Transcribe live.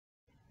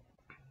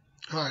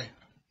Hi.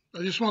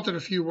 I just wanted a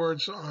few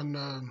words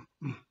on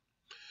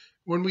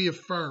when we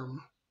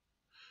affirm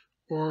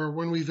or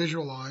when we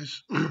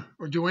visualize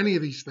or do any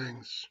of these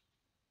things,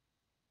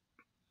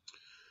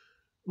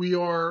 we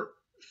are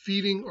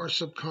feeding our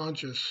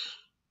subconscious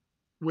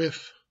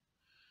with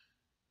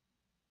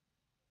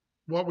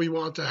what we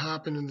want to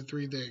happen in the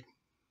 3D.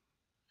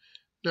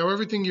 Now,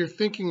 everything you're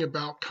thinking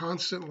about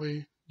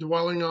constantly,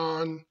 dwelling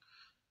on,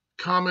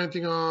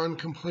 commenting on,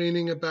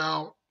 complaining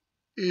about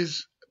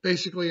is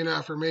basically an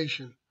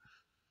affirmation.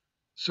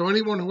 So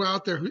anyone who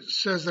out there who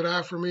says that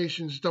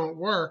affirmations don't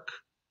work,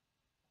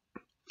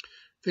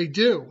 they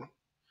do,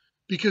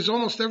 because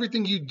almost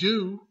everything you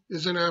do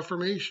is an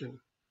affirmation.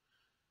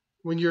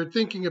 When you're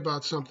thinking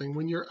about something,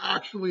 when you're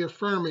actually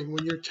affirming,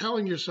 when you're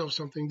telling yourself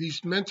something,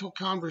 these mental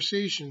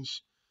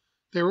conversations,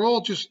 they're all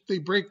just, they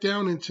break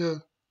down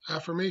into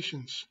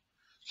affirmations.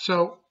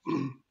 So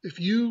if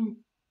you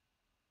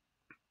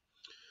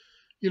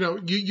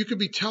could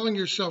be telling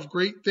yourself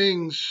great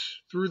things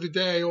through the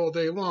day all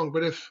day long,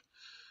 but if,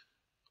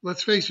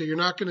 let's face it, you're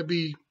not going to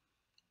be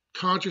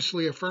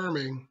consciously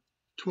affirming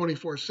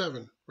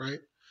 24/7, right?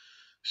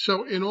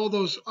 So in all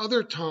those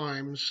other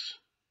times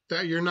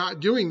that you're not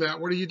doing that,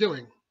 what are you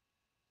doing?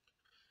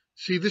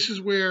 See, this is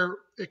where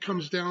it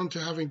comes down to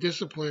having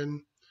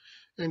discipline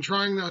and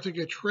trying not to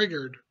get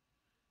triggered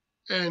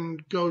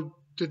and go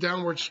the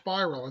downward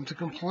spiral and to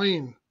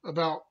complain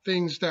about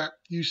things that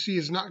you see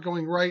is not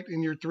going right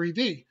in your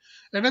 3D.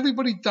 And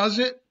everybody does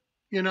it,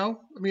 I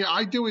mean,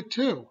 I do it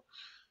too.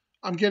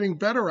 I'm getting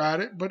better at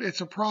it, but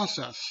it's a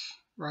process,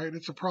 right?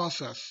 It's a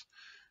process.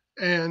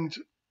 And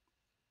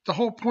the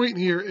whole point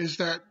here is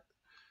that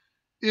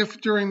if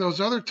during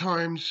those other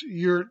times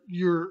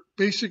you're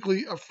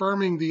basically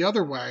affirming the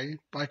other way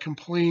by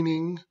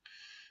complaining,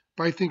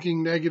 by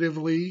thinking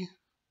negatively,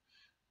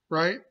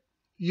 right?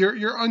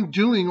 You're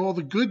undoing all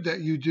the good that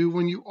you do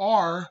when you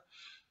are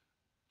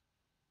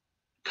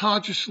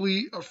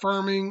consciously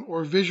affirming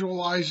or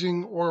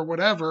visualizing or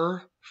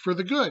whatever for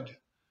the good.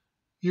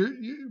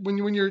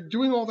 When you're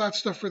doing all that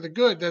stuff for the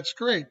good, that's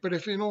great. But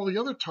if in all the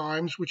other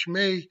times, which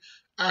may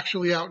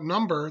actually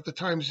outnumber the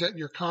times that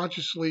you're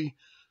consciously,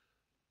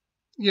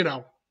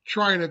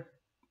 trying to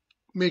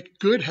make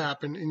good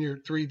happen in your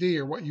 3D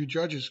or what you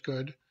judge as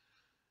good,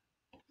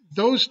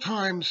 those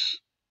times,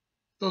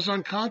 those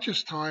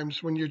unconscious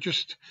times when you're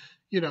just,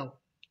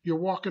 you're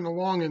walking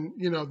along and,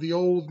 the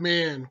old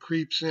man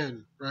creeps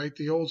in, right?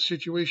 The old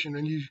situation,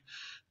 and you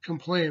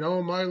complain,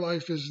 oh, my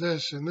life is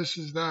this and this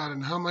is that,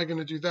 and how am I going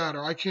to do that?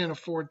 Or I can't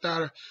afford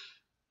that. Or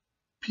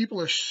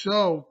people are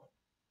so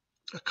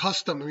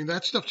accustomed. I mean,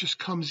 that stuff just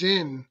comes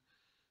in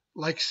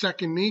like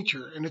second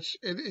nature, and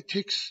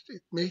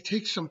it may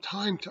take some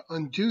time to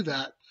undo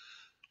that.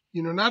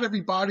 Not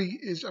everybody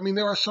is. I mean,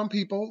 there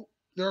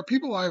are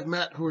people I've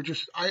met who are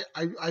just,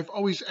 I've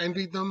always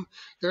envied them.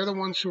 They're the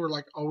ones who are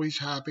like always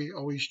happy,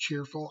 always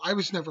cheerful. I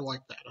was never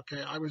like that,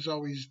 okay? I was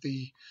always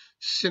the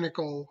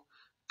cynical,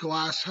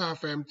 glass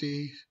half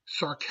empty,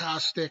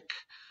 sarcastic,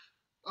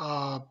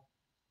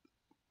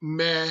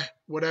 meh,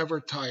 whatever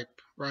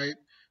type, right?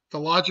 The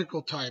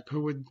logical type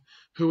who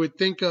would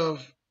think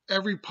of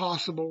every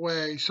possible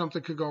way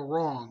something could go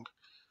wrong.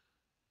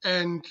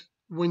 And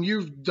when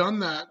you've done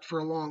that for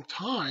a long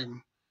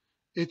time,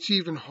 it's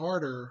even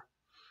harder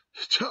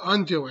to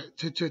undo it,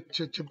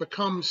 to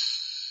become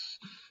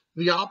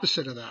the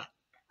opposite of that,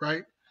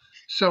 right?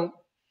 So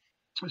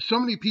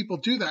many people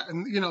do that,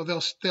 and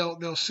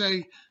they'll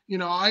say,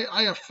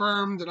 I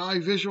affirmed and I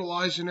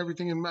visualized and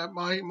everything, and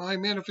my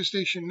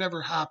manifestation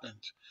never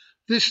happened.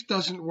 This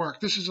doesn't work.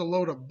 This is a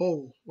load of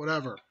bull,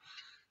 whatever.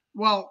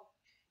 Well,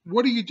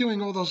 what are you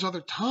doing all those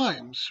other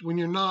times when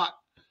you're not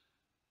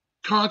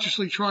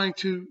consciously trying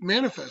to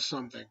manifest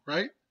something,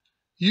 right?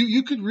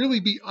 You could really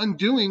be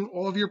undoing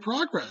all of your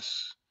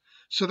progress.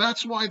 So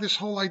that's why this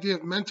whole idea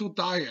of mental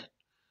diet,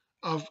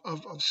 of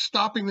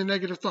stopping the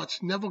negative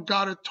thoughts. Neville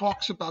Goddard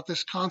talks about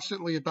this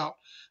constantly, about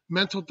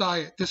mental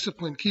diet,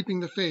 discipline, keeping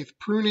the faith,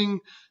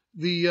 pruning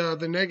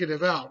the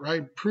negative out,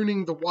 right?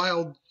 Pruning the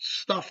wild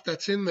stuff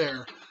that's in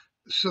there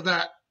so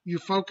that you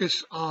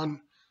focus on,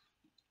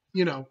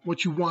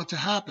 what you want to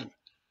happen.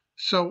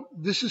 So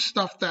this is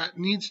stuff that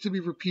needs to be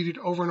repeated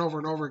over and over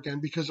and over again,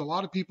 because a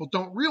lot of people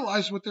don't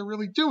realize what they're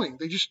really doing.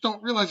 They just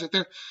don't realize it.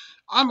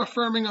 I'm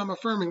affirming.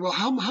 Well,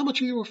 how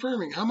much are you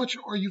affirming? How much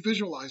are you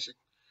visualizing?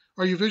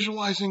 Are you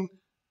visualizing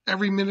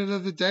every minute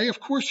of the day? Of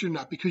course you're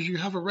not, because you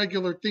have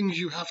irregular things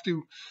you have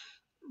to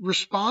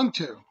respond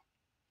to.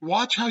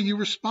 Watch how you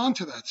respond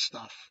to that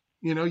stuff.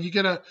 You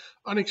get an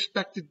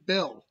unexpected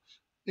bill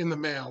in the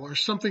mail or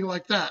something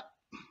like that.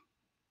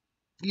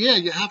 Yeah,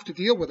 you have to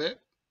deal with it,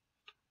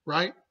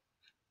 right?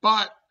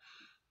 But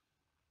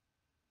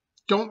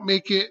don't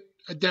make it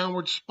a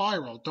downward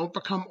spiral. Don't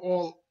become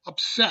all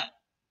upset.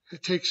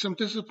 It takes some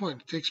discipline.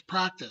 It takes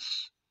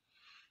practice.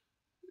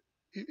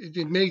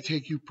 It may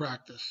take you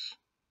practice,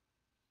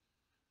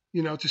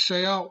 to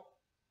say, oh,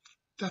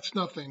 that's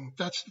nothing.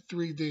 That's the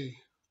 3D.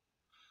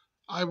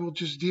 I will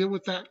just deal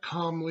with that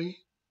calmly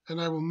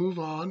and I will move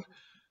on.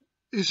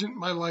 isn't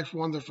my life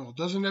wonderful?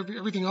 Doesn't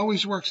everything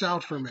always works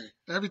out for me?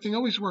 Everything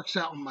always works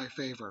out in my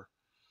favor.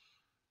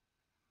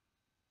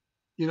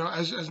 You know,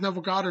 as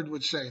Neville Goddard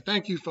would say,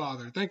 thank you,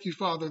 Father,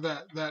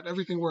 that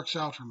everything works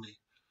out for me.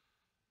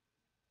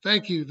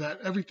 Thank you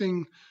that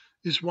everything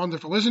is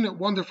wonderful. Isn't it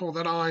wonderful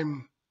that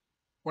I'm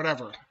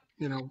whatever,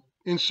 you know,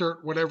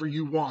 insert whatever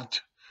you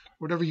want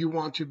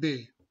to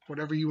be,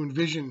 whatever you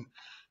envision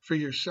for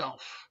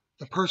yourself,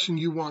 the person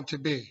you want to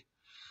be.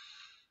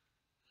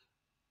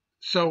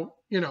 So,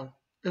 you know,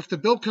 if the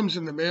bill comes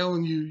in the mail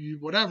and you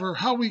whatever,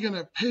 how are we going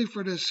to pay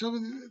for this? So,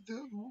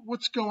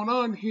 what's going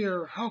on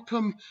here? How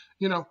come,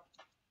 you know,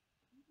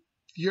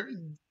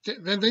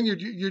 then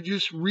you're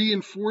just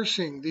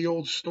reinforcing the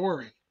old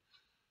story.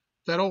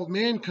 That old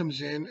man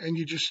comes in and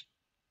you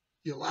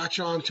latch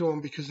on to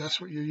him because that's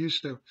what you're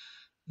used to.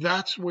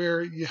 That's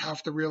where you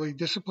have to really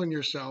discipline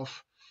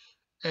yourself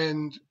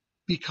and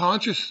be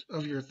conscious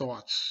of your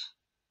thoughts.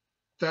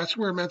 That's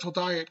where mental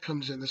diet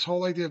comes in, this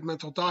whole idea of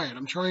mental diet.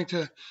 I'm trying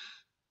to,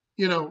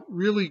 you know,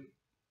 really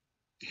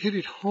hit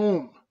it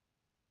home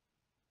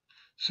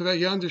so that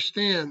you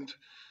understand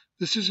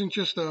this isn't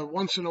just a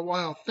once in a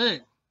while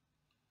thing.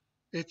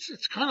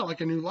 It's kind of like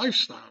a new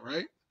lifestyle,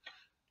 right?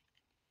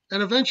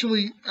 And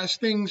eventually, as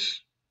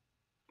things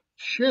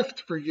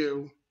shift for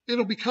you,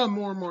 it'll become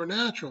more and more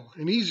natural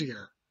and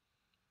easier.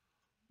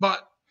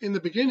 But in the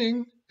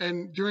beginning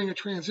and during a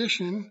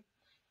transition,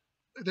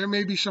 there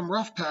may be some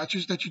rough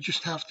patches that you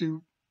just have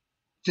to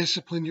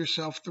discipline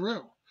yourself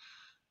through.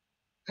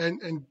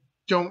 And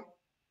don't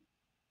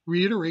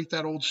reiterate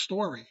that old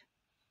story.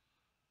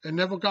 And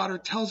Neville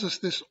Goddard tells us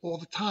this all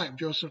the time.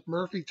 Joseph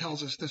Murphy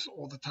tells us this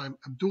all the time.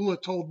 Abdullah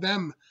told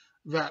them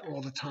that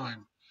all the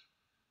time.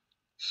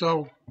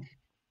 So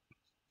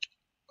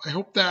I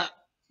hope that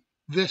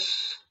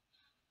this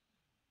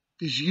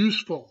is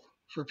useful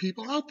for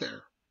people out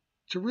there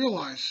to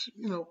realize,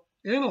 you know,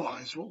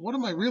 analyze, what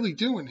am I really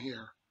doing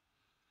here?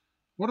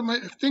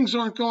 If things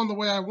aren't going the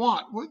way I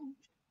want,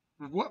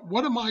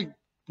 what am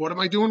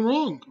I doing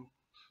wrong?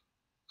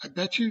 I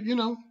bet you, you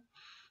know,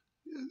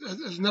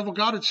 as Neville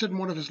Goddard said in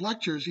one of his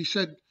lectures, he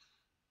said,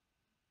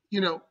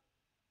 you know,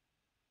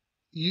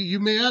 you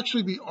may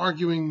actually be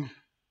arguing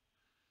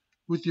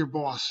with your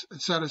boss,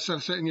 et cetera,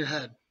 in your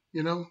head,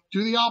 you know,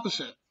 do the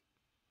opposite.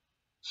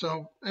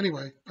 So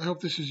anyway, I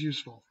hope this is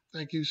useful.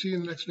 Thank you. See you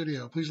in the next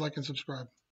video. Please like and subscribe.